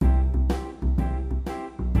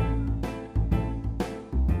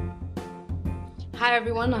Hi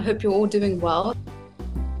everyone, I hope you're all doing well.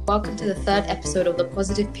 Welcome to the third episode of the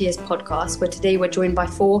Positive Peers podcast, where today we're joined by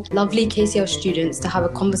 4 lovely KCL students to have a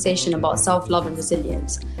conversation about self-love and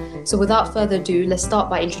resilience. So without further ado, let's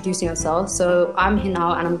start by introducing ourselves. So I'm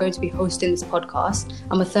Hinal and I'm going to be hosting this podcast.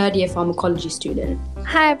 I'm a third year pharmacology student.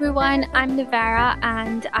 Hi everyone, I'm Navara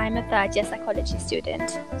and I'm a third year psychology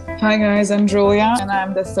student. Hi guys, I'm Julia and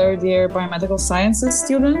I'm the third year biomedical sciences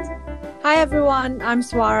student. Hi everyone, I'm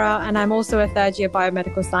Swara and I'm also a third year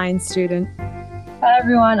biomedical science student. Hi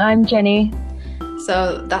everyone, I'm Jenny.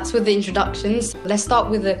 So that's with the introductions. Let's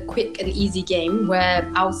start with a quick and easy game where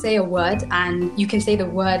I'll say a word and you can say the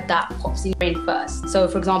word that pops in your brain first. So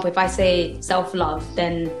for example, if I say self-love,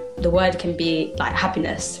 then the word can be like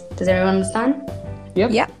happiness. Does everyone understand?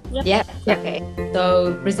 Yep. Yep. Okay.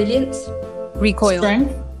 So resilience. Recoil.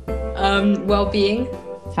 Strength. Well-being.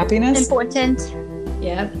 Happiness. Important.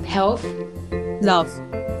 Yeah. Health. Love.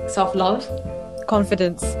 Self-love.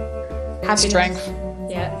 Confidence. Happiness. Strength.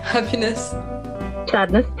 Yeah. Happiness.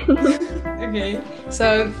 Sadness. Okay.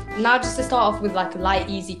 So now just to start off with like a light,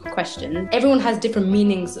 easy question. Everyone has different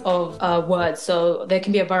meanings of words. So there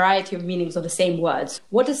can be a variety of meanings of the same words.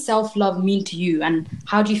 What does self-love mean to you and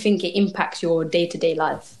how do you think it impacts your day-to-day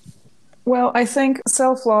life? Well, I think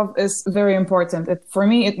self-love is very important. For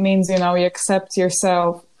me, it means, you accept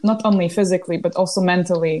yourself, not only physically, but also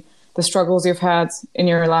mentally, the struggles you've had in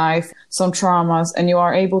your life, some traumas, and you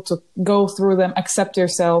are able to go through them, accept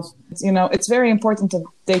yourself. It's very important to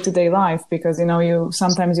day-to-day life because,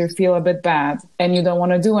 sometimes you feel a bit bad and you don't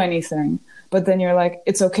want to do anything. But then you're like,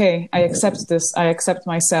 it's okay. I accept this. I accept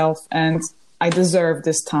myself and I deserve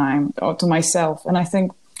this time to myself. And I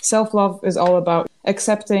think self-love is all about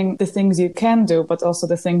accepting the things you can do, but also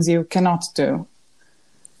the things you cannot do.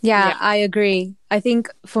 Yeah, I agree. I think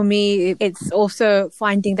for me, it's also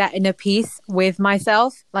finding that inner peace with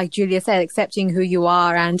myself. Like Julia said, accepting who you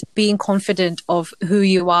are and being confident of who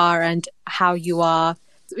you are and how you are.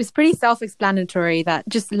 It's pretty self-explanatory, that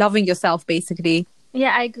just loving yourself, basically.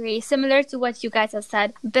 Yeah, I agree. Similar to what you guys have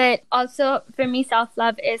said. But also for me,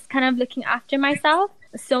 self-love is kind of looking after myself.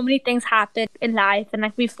 So many things happen in life and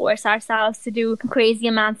like we force ourselves to do crazy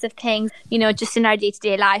amounts of things, just in our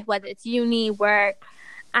day-to-day life, whether it's uni, work.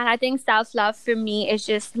 And I think self-love for me is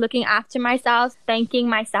just looking after myself, thanking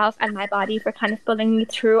myself and my body for kind of pulling me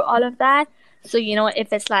through all of that. So,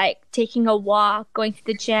 if it's like taking a walk, going to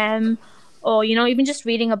the gym, or, even just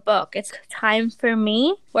reading a book, it's time for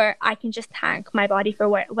me where I can just thank my body for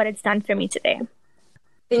what it's done for me today.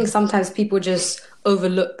 I think sometimes people just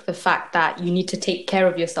overlook the fact that you need to take care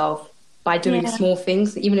of yourself by doing small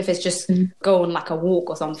things, even if it's just go on like a walk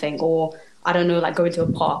or something, or I don't know, like going to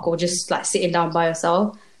a park or just like sitting down by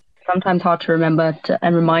yourself. Sometimes hard to remember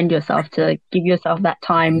and remind yourself to give yourself that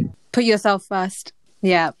time. Put yourself first.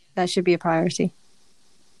 Yeah, that should be a priority.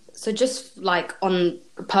 So just like on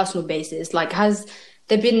a personal basis, like has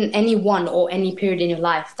there been any one or any period in your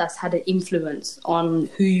life that's had an influence on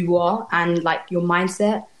who you are and like your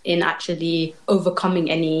mindset in actually overcoming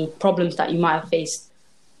any problems that you might have faced?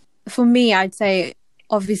 For me, I'd say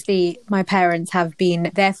obviously my parents have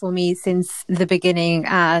been there for me since the beginning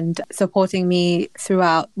and supporting me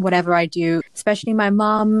throughout whatever I do. Especially my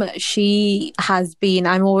mum,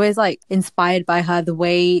 I'm always like inspired by her, the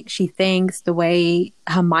way she thinks, the way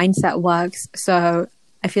her mindset works. So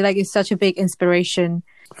I feel like it's such a big inspiration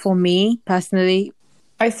for me personally.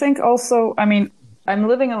 I think also, I'm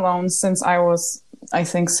living alone since I was,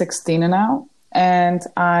 16 now. And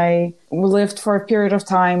I lived for a period of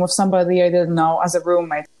time with somebody I didn't know as a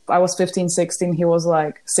roommate. I was 15, 16. He was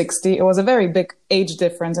like 60. It was a very big age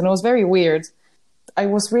difference and it was very weird. I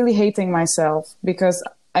was really hating myself because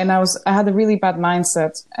I had a really bad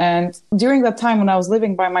mindset. And during that time when I was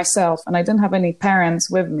living by myself and I didn't have any parents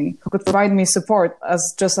with me who could provide me support,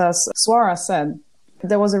 as Swara said,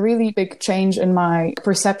 there was a really big change in my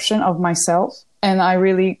perception of myself. And I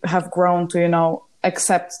really have grown to,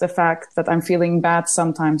 accept the fact that I'm feeling bad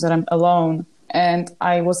sometimes, that I'm alone. And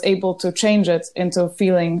I was able to change it into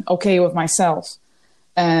feeling okay with myself.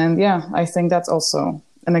 And yeah, I think that's also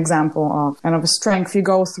an example of kind of a strength. You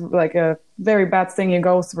go through like a very bad thing you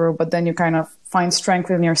go through, but then you kind of find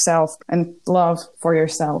strength in yourself and love for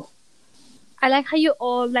yourself. I like how you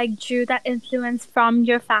all like drew that influence from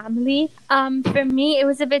your family. For me, it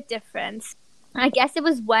was a bit different. I guess it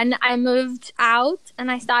was when I moved out and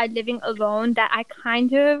I started living alone that I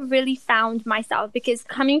kind of really found myself, because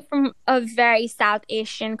coming from a very South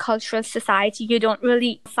Asian cultural society, you don't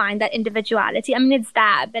really find that individuality. It's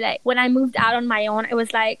that, but like when I moved out on my own, it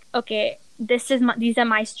was like, okay, these are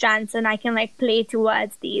my strengths and I can like play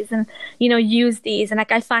towards these and, use these. And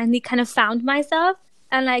like I finally kind of found myself.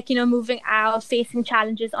 and like, you know, moving out, facing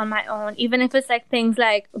challenges on my own, even if it's like things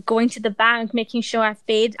like going to the bank, making sure I've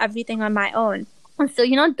paid everything on my own. And so,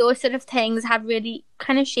 you know, those sort of things have really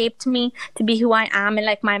kind of shaped me to be who I am and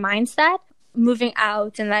like my mindset. Moving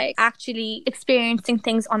out and like actually experiencing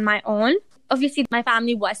things on my own. Obviously, my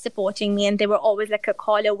family was supporting me and they were always like a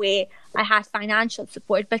call away. I had financial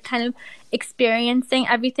support, but kind of experiencing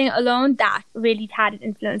everything alone, that really had an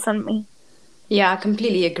influence on me. Yeah, I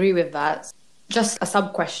completely agree with that. Just a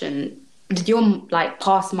sub question. Did your like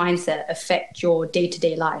past mindset affect your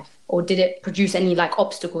day-to-day life? Or did it produce any like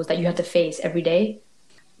obstacles that you had to face every day?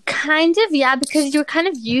 Kind of, yeah, because you're kind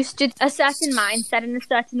of used to a certain mindset and a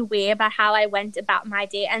certain way about how I went about my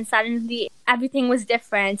day, and suddenly everything was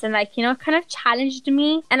different and like, you know, kind of challenged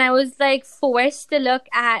me, and I was like forced to look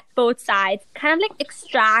at both sides, kind of like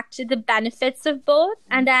extract the benefits of both,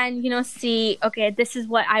 and then, you know, see, okay, this is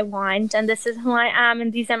what I want and this is who I am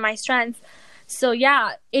and these are my strengths. So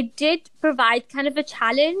yeah, it did provide kind of a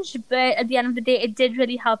challenge, but at the end of the day, it did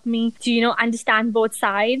really help me to, you know, understand both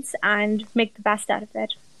sides and make the best out of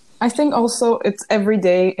it. I think also it's every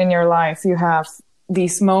day in your life you have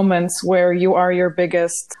these moments where you are your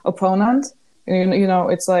biggest opponent. You know,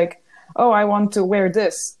 it's like, oh, I want to wear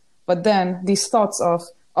this. But then these thoughts of,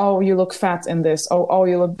 oh, you look fat in this. Oh,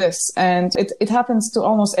 you look this. And it happens to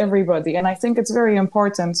almost everybody. And I think it's very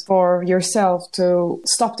important for yourself to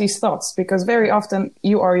stop these thoughts, because very often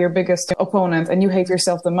you are your biggest opponent and you hate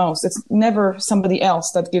yourself the most. It's never somebody else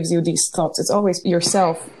that gives you these thoughts. It's always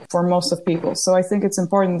yourself for most of people. So I think it's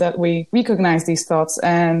important that we recognize these thoughts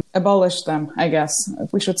and abolish them, I guess.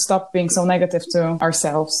 We should stop being so negative to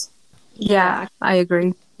ourselves. Yeah, I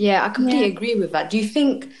agree. Yeah, I completely agree with that. Do you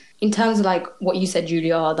think, in terms of like what you said,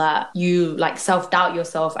 Julia, that you like self-doubt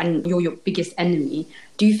yourself and you're your biggest enemy,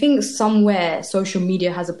 do you think somewhere social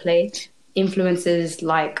media has a play, influences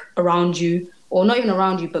like around you, or not even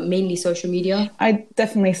around you, but mainly social media? I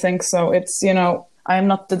definitely think so. It's, you know, I am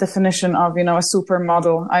not the definition of, you know, a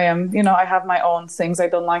supermodel. I am, you know, I have my own things I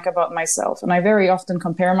don't like about myself. And I very often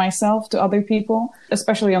compare myself to other people,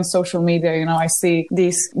 especially on social media. You know, I see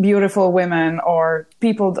these beautiful women or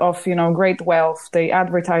people of, you know, great wealth. They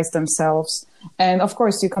advertise themselves. And of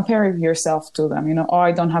course, you compare yourself to them. You know, oh,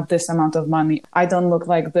 I don't have this amount of money. I don't look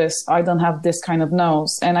like this. I don't have this kind of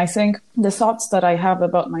nose. And I think the thoughts that I have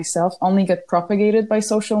about myself only get propagated by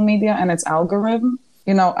social media and its algorithm.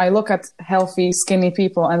 You know, I look at healthy, skinny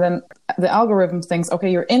people, and then the algorithm thinks,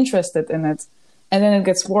 okay, you're interested in it. And then it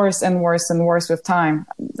gets worse and worse and worse with time.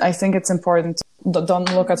 I think it's important to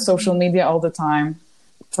don't look at social media all the time.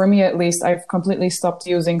 For me, at least, I've completely stopped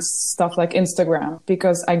using stuff like Instagram,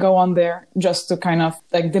 because I go on there just to kind of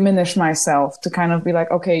like diminish myself, to kind of be like,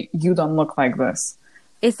 okay, you don't look like this.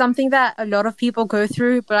 It's something that a lot of people go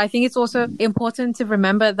through, but I think it's also important to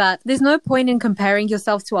remember that there's no point in comparing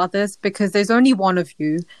yourself to others, because there's only one of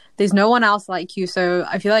you. There's no one else like you. So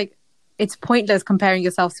I feel like it's pointless comparing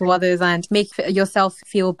yourself to others and make yourself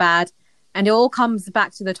feel bad. And it all comes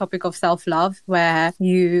back to the topic of self-love, where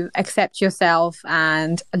you accept yourself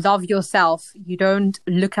and love yourself. You don't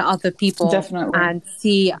look at other people and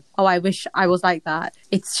see, oh, I wish I was like that.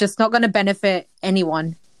 It's just not going to benefit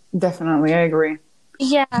anyone. Definitely, I agree.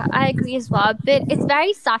 Yeah, I agree as well. But it's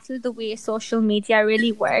very subtle the way social media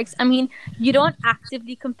really works. I mean, you don't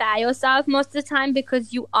actively compare yourself most of the time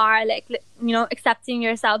because you are like, you know, accepting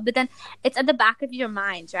yourself. But then it's at the back of your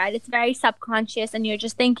mind, right? It's very subconscious and you're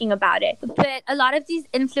just thinking about it. But a lot of these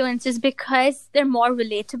influencers, because they're more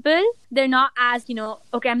relatable, they're not as, you know,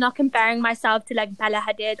 okay, I'm not comparing myself to like Bella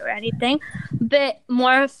Hadid or anything, but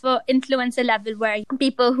more of an influencer level where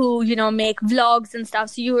people who, you know, make vlogs and stuff.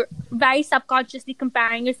 So you're very subconsciously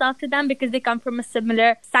comparing yourself to them because they come from a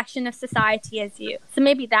similar section of society as you. So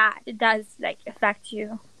maybe that it does like affect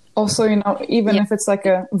you. Also, you know, even if it's like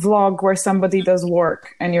a vlog where somebody does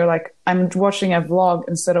work and you're like, I'm watching a vlog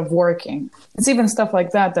instead of working. It's even stuff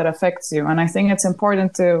like that that affects you. And I think it's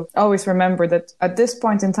important to always remember that at this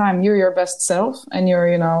point in time, you're your best self, and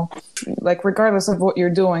you're, you know, like regardless of what you're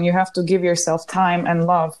doing, you have to give yourself time and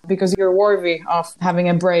love, because you're worthy of having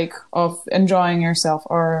a break, of enjoying yourself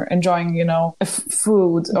or enjoying, you know,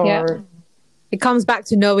 food or... Yeah. It comes back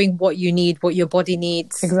to knowing what you need, what your body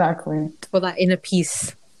needs. Exactly. For that inner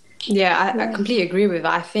peace. Yeah, I completely agree with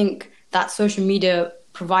that. I think that social media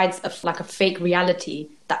provides a fake reality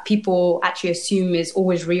that people actually assume is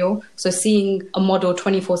always real. So seeing a model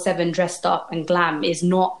 24/7 dressed up and glam is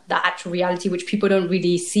not the actual reality, which people don't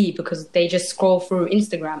really see because they just scroll through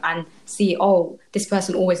Instagram and see, oh, this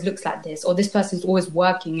person always looks like this, or this person's always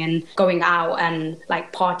working and going out and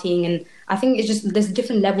like partying. And I think it's just there's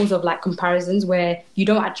different levels of like comparisons where you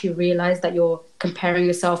don't actually realize that you're comparing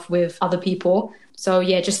yourself with other people. So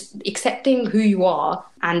yeah, just accepting who you are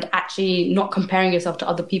and actually not comparing yourself to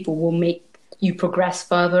other people will make you progress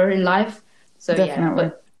further in life. So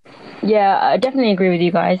Definitely. Yeah, I definitely agree with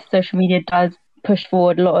you guys. Social media does push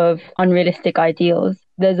forward a lot of unrealistic ideals.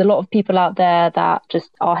 There's a lot of people out there that just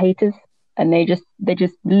are haters and they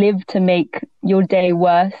just live to make your day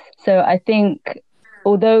worse. So I think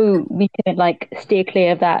although we can like steer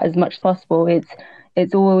clear of that as much as possible,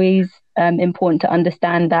 it's always important to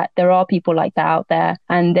understand that there are people like that out there,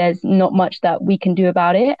 and there's not much that we can do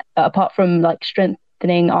about it apart from like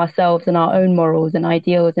strengthening ourselves and our own morals and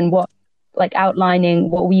ideals and what like outlining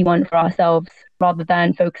what we want for ourselves rather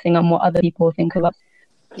than focusing on what other people think of us.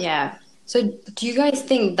 Yeah. So do you guys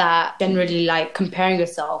think that generally like comparing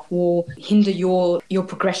yourself will hinder your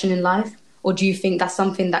progression in life? Or do you think that's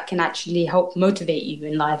something that can actually help motivate you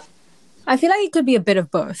in life? I feel like it could be a bit of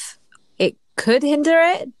both. It could hinder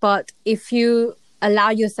it, but if you allow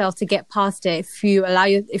yourself to get past it, if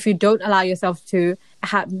you don't allow yourself to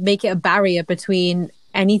make it a barrier between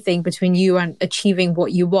between you and achieving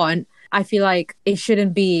what you want, I feel like it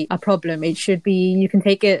shouldn't be a problem. It should be, you can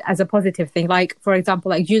take it as a positive thing. Like, for example,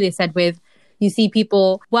 like Julia said, you see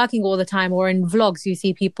people working all the time, or in vlogs, you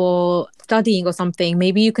see people studying or something.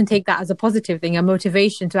 Maybe you can take that as a positive thing, a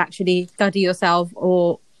motivation to actually study yourself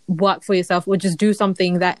or work for yourself, or just do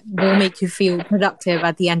something that will make you feel productive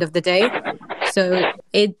at the end of the day. So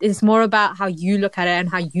it is more about how you look at it and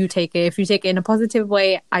how you take it. If you take it in a positive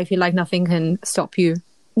way, I feel like nothing can stop you.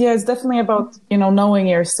 Yeah, it's definitely about, knowing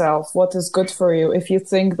yourself, what is good for you. If you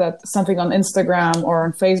think that something on Instagram or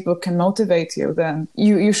on Facebook can motivate you, then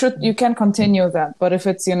you can continue that. But if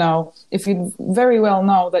it's, if you very well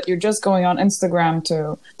know that you're just going on Instagram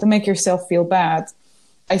to make yourself feel bad,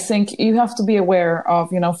 I think you have to be aware of,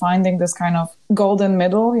 finding this kind of golden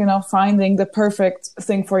middle, finding the perfect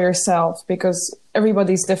thing for yourself, because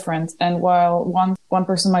everybody's different. And while one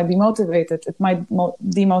person might be motivated, it might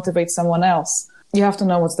demotivate someone else. You have to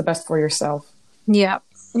know what's the best for yourself. Yeah,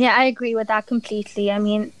 I agree with that completely. I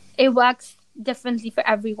mean, it works differently for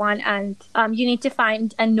everyone, and you need to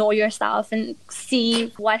find and know yourself and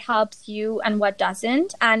see what helps you and what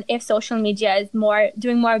doesn't. And if social media is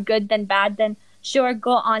doing more good than bad, then sure,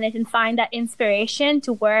 go on it and find that inspiration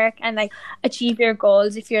to work and like achieve your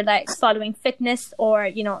goals if you're like following fitness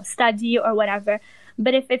or study or whatever.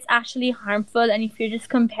 But if it's actually harmful and if you're just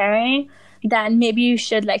comparing, then maybe you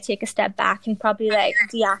should like take a step back and probably like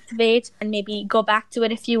deactivate and maybe go back to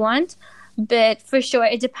it if you want. But for sure,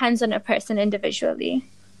 it depends on a person individually.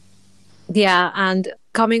 Yeah, and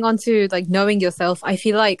coming on to like knowing yourself, I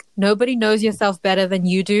feel like nobody knows yourself better than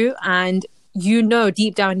you do, and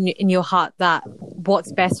deep down in your heart that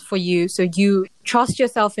what's best for you, so you trust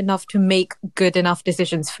yourself enough to make good enough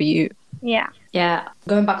decisions for you. Yeah,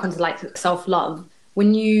 going back onto like self-love,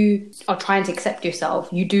 when you are trying to accept yourself,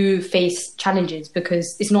 you do face challenges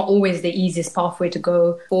because it's not always the easiest pathway to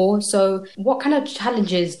go for. So what kind of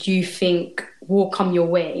challenges do you think will come your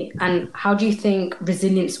way, and how do you think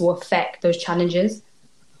resilience will affect those challenges?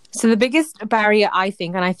 So the biggest barrier, I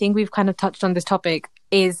think, and I think we've kind of touched on this topic,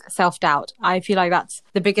 is self-doubt. I feel like that's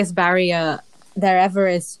the biggest barrier there ever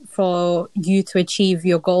is for you to achieve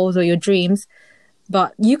your goals or your dreams.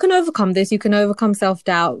 But you can overcome this. You can overcome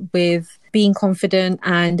self-doubt with being confident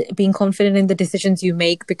and being confident in the decisions you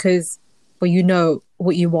make, because you know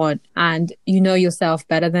what you want and you know yourself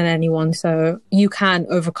better than anyone. So you can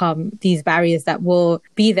overcome these barriers that will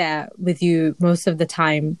be there with you most of the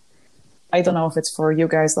time. I don't know if it's for you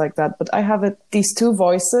guys like that, but I have these two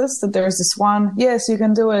voices, that there's this one, yes, you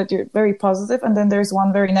can do it, you're very positive, and then there's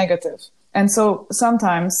one very negative. And so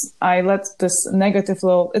sometimes I let this negative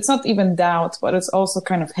it's not even doubt, but it's also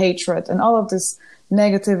kind of hatred, and all of this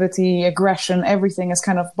negativity, aggression, everything is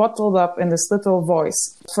kind of bottled up in this little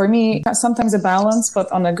voice. For me, sometimes a balance, but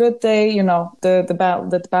on a good day,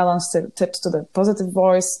 the balance tips to the positive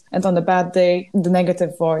voice, and on the bad day, the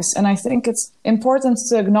negative voice. And I think it's important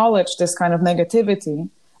to acknowledge this kind of negativity,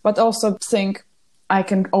 but also think, I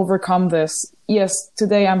can overcome this. Yes,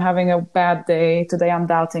 today I'm having a bad day. Today I'm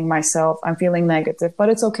doubting myself. I'm feeling negative, but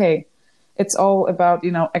it's okay. It's all about,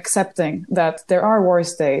 accepting that there are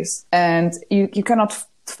worse days, and you cannot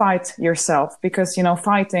fight yourself, because,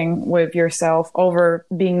 fighting with yourself over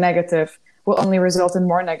being negative will only result in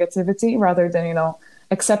more negativity, rather than,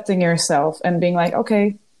 accepting yourself and being like,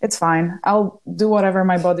 okay, it's fine. I'll do whatever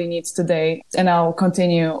my body needs today, and I'll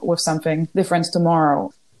continue with something different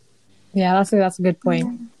tomorrow. Yeah, that's a good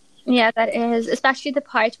point. Yeah, that is, especially the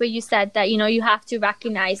part where you said that, you have to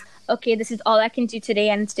recognize, okay, this is all I can do today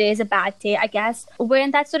and today is a bad day. I guess we're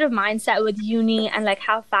in that sort of mindset with uni and like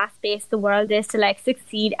how fast paced the world is to like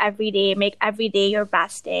succeed every day, make every day your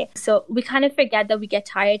best day. So we kind of forget that we get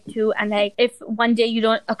tired too. And like if one day you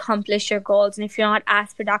don't accomplish your goals and if you're not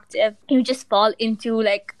as productive, you just fall into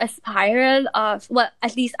like a spiral of, well,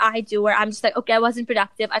 at least I do, where I'm just like, okay, I wasn't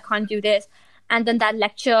productive, I can't do this. And then that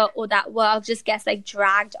lecture or that work just gets like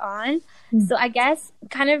dragged on. So I guess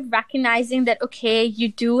kind of recognizing that, okay, you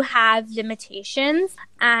do have limitations.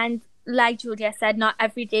 And like Julia said, not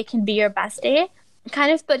every day can be your best day.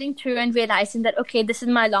 Kind of putting through and realizing that, okay, this is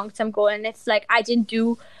my long-term goal. And it's like, I didn't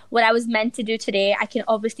do what I was meant to do today. I can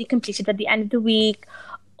obviously complete it at the end of the week.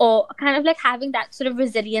 Or kind of like having that sort of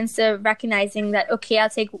resilience of recognizing that, okay, I'll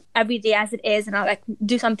take every day as it is and I'll like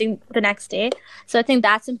do something the next day. So I think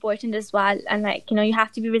that's important as well. And like, you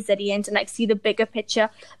have to be resilient and like see the bigger picture,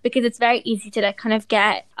 because it's very easy to like kind of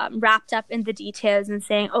get wrapped up in the details and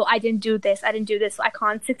saying, oh, I didn't do this, so I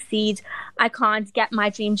can't succeed, I can't get my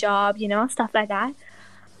dream job, stuff like that.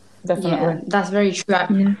 Definitely. Yeah, that's very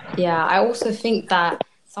true. Yeah, I also think that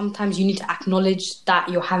sometimes you need to acknowledge that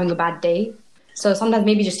you're having a bad day. So sometimes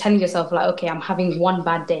maybe just telling yourself like, okay, I'm having one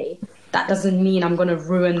bad day. That doesn't mean I'm going to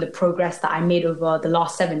ruin the progress that I made over the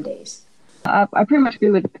last 7 days. I pretty much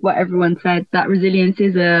agree with what everyone said, that resilience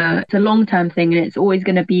is it's a long-term thing and it's always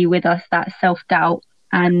going to be with us, that self-doubt.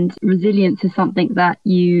 And resilience is something that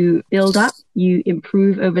you build up, you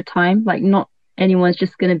improve over time. Like not anyone's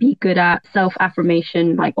just going to be good at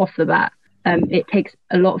self-affirmation like off the bat. It takes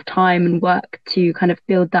a lot of time and work to kind of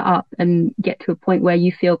build that up and get to a point where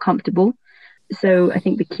you feel comfortable. So I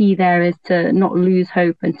think the key there is to not lose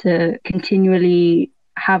hope and to continually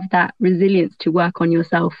have that resilience to work on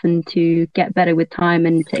yourself and to get better with time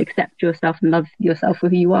and to accept yourself and love yourself for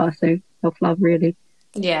who you are. So self-love, really.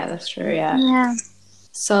 Yeah, that's true. Yeah.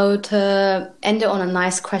 So to end it on a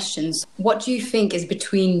nice question, what do you think is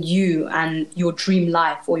between you and your dream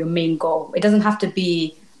life or your main goal? It doesn't have to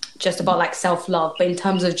be just about like self-love, but in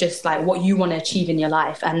terms of just like what you want to achieve in your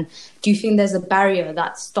life. And do you think there's a barrier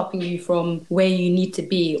that's stopping you from where you need to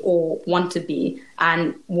be or want to be?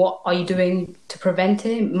 And what are you doing to prevent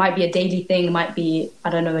it? It might be a daily thing, it might be,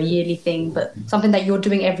 I don't know, a yearly thing, but something that you're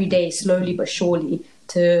doing every day, slowly but surely,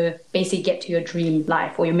 to basically get to your dream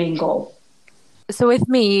life or your main goal. So with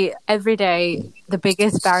me, every day, the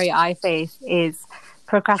biggest barrier I face is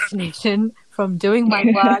procrastination from doing my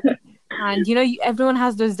work. And, everyone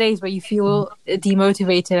has those days where you feel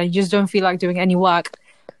demotivated and you just don't feel like doing any work.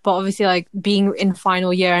 But obviously, like being in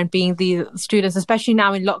final year and being the students, especially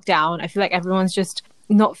now in lockdown, I feel like everyone's just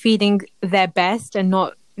not feeling their best and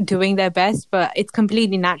not doing their best. But it's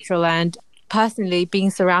completely natural. And personally,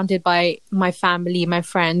 being surrounded by my family, my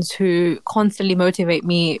friends who constantly motivate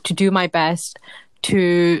me to do my best,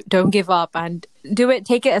 to don't give up and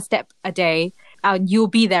take it a step a day. And you'll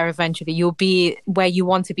be there eventually. You'll be where you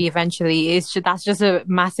want to be eventually. That's just a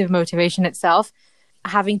massive motivation itself.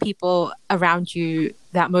 Having people around you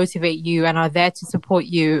that motivate you and are there to support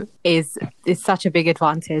you is such a big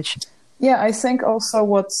advantage. Yeah, I think also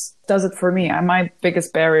what does it for me, my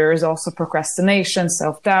biggest barrier is also procrastination,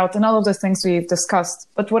 self-doubt, and all of the things we've discussed.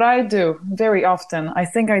 But what I do very often, I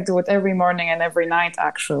think I do it every morning and every night,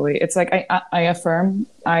 actually. It's like I affirm,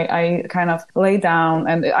 I kind of lay down,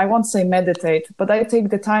 and I won't say meditate, but I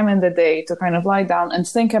take the time in the day to kind of lie down and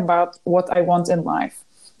think about what I want in life.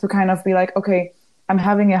 To kind of be like, okay, I'm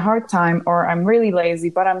having a hard time or I'm really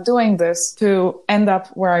lazy, but I'm doing this to end up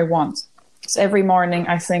where I want. So every morning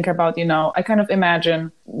I think about, I kind of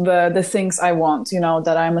imagine the things I want,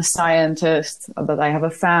 that I'm a scientist, that I have a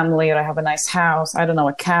family, that I have a nice house, I don't know,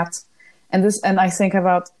 a cat. And I think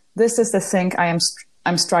about, this is the thing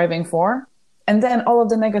I'm striving for. And then all of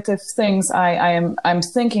the negative things I'm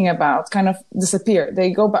thinking about kind of disappear.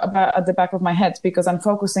 They go at the back of my head because I'm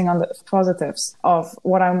focusing on the positives of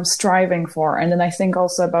what I'm striving for. And then I think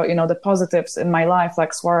also about, the positives in my life,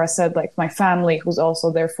 like Swara said, like my family who's also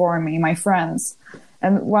there for me, my friends.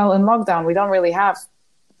 And while in lockdown, we don't really have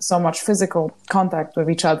so much physical contact with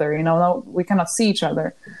each other, we cannot see each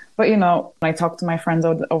other. But, I talk to my friends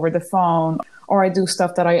over the phone, or I do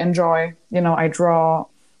stuff that I enjoy, I draw.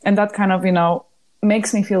 And that kind of,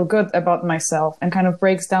 makes me feel good about myself and kind of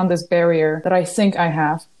breaks down this barrier that I think I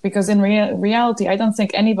have. Because in reality, I don't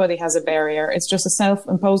think anybody has a barrier. It's just a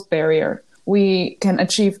self-imposed barrier. We can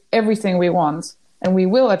achieve everything we want, and we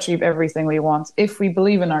will achieve everything we want if we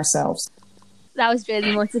believe in ourselves. That was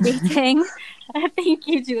really motivating. Thank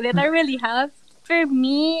you, Julia. That really helped. for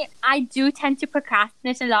me, I do tend to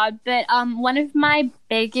procrastinate a lot, but one of my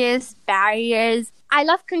biggest barriers, I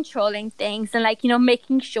love controlling things and like,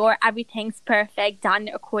 making sure everything's perfect, done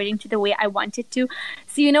according to the way I want it to.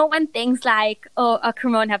 So, when things like, a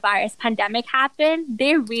coronavirus pandemic happen,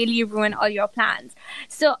 they really ruin all your plans.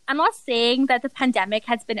 So I'm not saying that the pandemic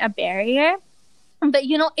has been a barrier, but,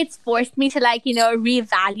 it's forced me to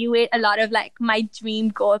reevaluate a lot of like my dream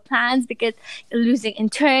goal plans, because losing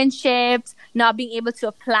internships, not being able to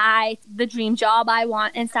apply the dream job I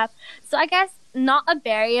want and stuff. So I guess not a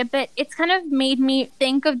barrier, but it's kind of made me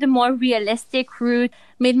think of the more realistic route,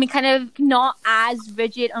 made me kind of not as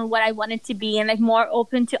rigid on what I wanted to be and like more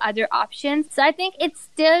open to other options. So I think it's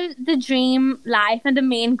still the dream life and the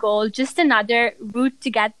main goal, just another route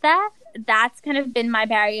to get there. That's kind of been my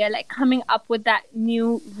barrier, like coming up with that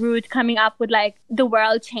new route, coming up with like the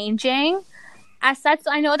world changing as such.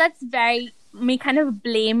 So I know that's very me kind of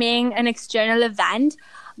blaming an external event,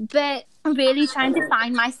 but really trying to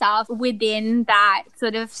find myself within that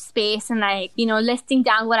sort of space and like, listing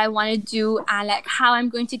down what I want to do and like how I'm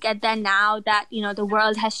going to get there now that, the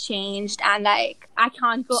world has changed and like I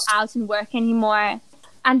can't go out and work anymore.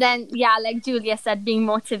 And then, yeah, like Julia said, being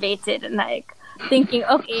motivated and like thinking,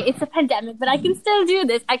 okay, it's a pandemic, but I can still do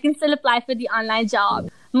this. I can still apply for the online job,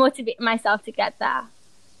 motivate myself to get there.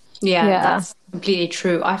 Yeah, that's completely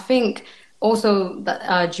true. I think also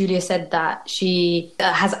that Julia said that she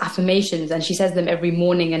has affirmations and she says them every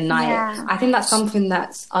morning and night. Yeah. I think that's something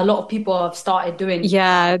that a lot of people have started doing.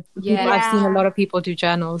 Yeah. I've seen a lot of people do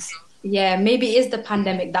journals. Yeah, maybe it is the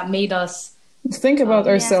pandemic that made us think about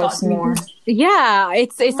ourselves more. Yeah,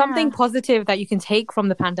 it's something positive that you can take from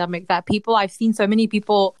the pandemic, that I've seen so many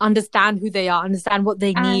people understand who they are, understand what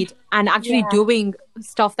they need, and actually doing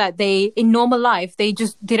stuff that they, in normal life, they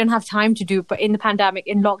just didn't have time to do. But in the pandemic,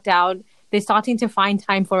 in lockdown, they're starting to find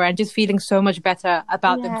time for it and just feeling so much better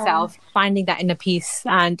about themselves, finding that inner peace.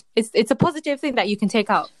 And it's a positive thing that you can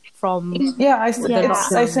take out from. I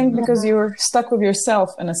think because you're stuck with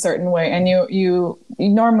yourself in a certain way, and you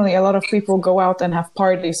normally, a lot of people go out and have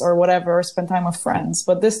parties or whatever, or spend time with friends,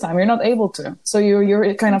 but this time you're not able to. So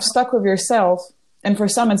you're kind of stuck with yourself, and for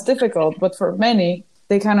some it's difficult, but for many,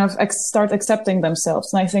 they kind of start accepting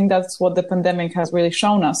themselves. And I think that's what the pandemic has really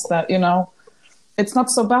shown us, that, it's not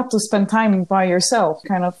so bad to spend time by yourself,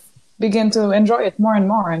 kind of begin to enjoy it more and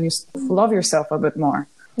more, and you love yourself a bit more.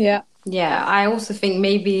 Yeah, I also think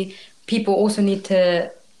maybe people also need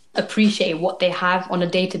to appreciate what they have on a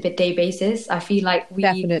day-to-day basis. I feel like we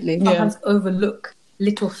sometimes overlook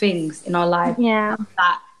little things in our life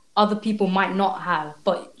that other people might not have,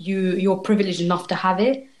 but you're privileged enough to have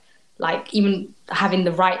it. Like even having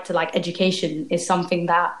the right to like education is something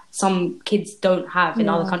that some kids don't have in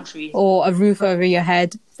other countries. Or a roof over your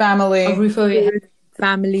head, family,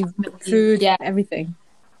 food, everything.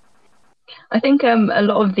 I think a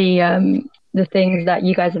lot of the things that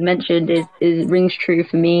you guys have mentioned is rings true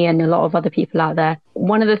for me and a lot of other people out there.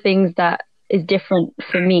 One of the things that is different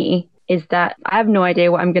for me is that I have no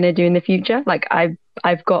idea what I'm going to do in the future. Like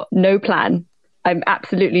I've got no plan. I'm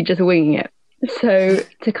absolutely just winging it. So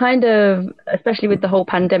to kind of, especially with the whole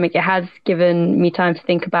pandemic, it has given me time to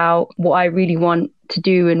think about what I really want to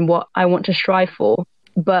do and what I want to strive for.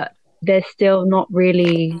 But there's still not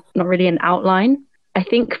really an outline. I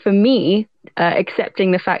think for me,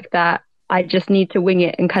 accepting the fact that I just need to wing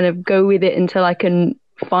it and kind of go with it until I can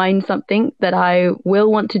find something that I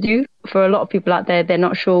will want to do. For a lot of people out there, they're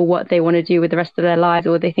not sure what they want to do with the rest of their lives,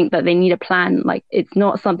 or they think that they need a plan. Like it's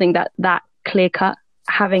not something that clear cut.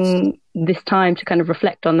 Having this time to kind of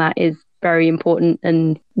reflect on that is very important,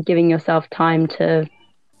 and giving yourself time to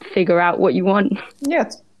figure out what you want. Yeah.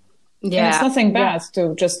 And it's nothing bad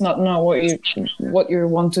to just not know what you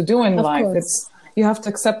want to do in life. Course. You have to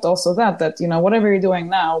accept also that whatever you're doing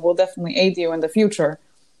now will definitely aid you in the future.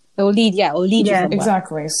 It will lead you somewhere.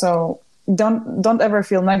 Exactly. So don't ever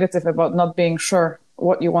feel negative about not being sure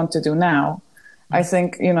what you want to do now. I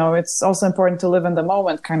think, it's also important to live in the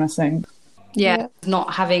moment kind of thing. Yeah,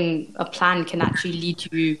 not having a plan can actually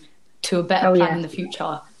lead you to a better plan in the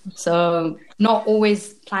future. So not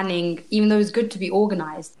always planning, even though it's good to be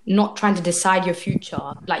organized, not trying to decide your future.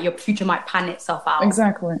 Like your future might plan itself out.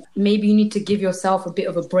 Exactly. Maybe you need to give yourself a bit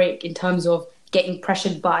of a break in terms of getting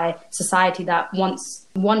pressured by society that once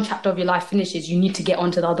one chapter of your life finishes, you need to get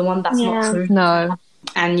onto the other one. That's not true. No.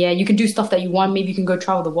 And you can do stuff that you want. Maybe you can go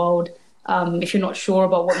travel the world if you're not sure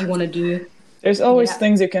about what you want to do. There's always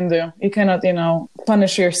things you can do. You cannot,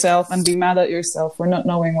 punish yourself and be mad at yourself for not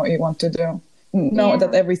knowing what you want to do. Know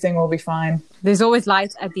that everything will be fine. There's always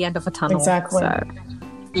light at the end of a tunnel. Exactly. So.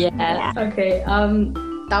 Yeah. Okay.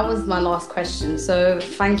 That was my last question. So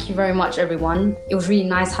thank you very much, everyone. It was really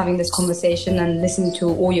nice having this conversation and listening to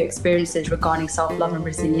all your experiences regarding self-love and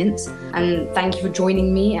resilience. And thank you for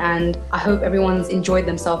joining me. And I hope everyone's enjoyed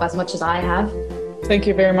themselves as much as I have. Thank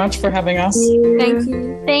you very much for having us. Thank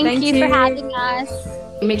you. Thank you for having us.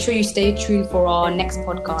 Make sure you stay tuned for our next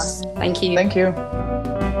podcast. Thank you. Thank you.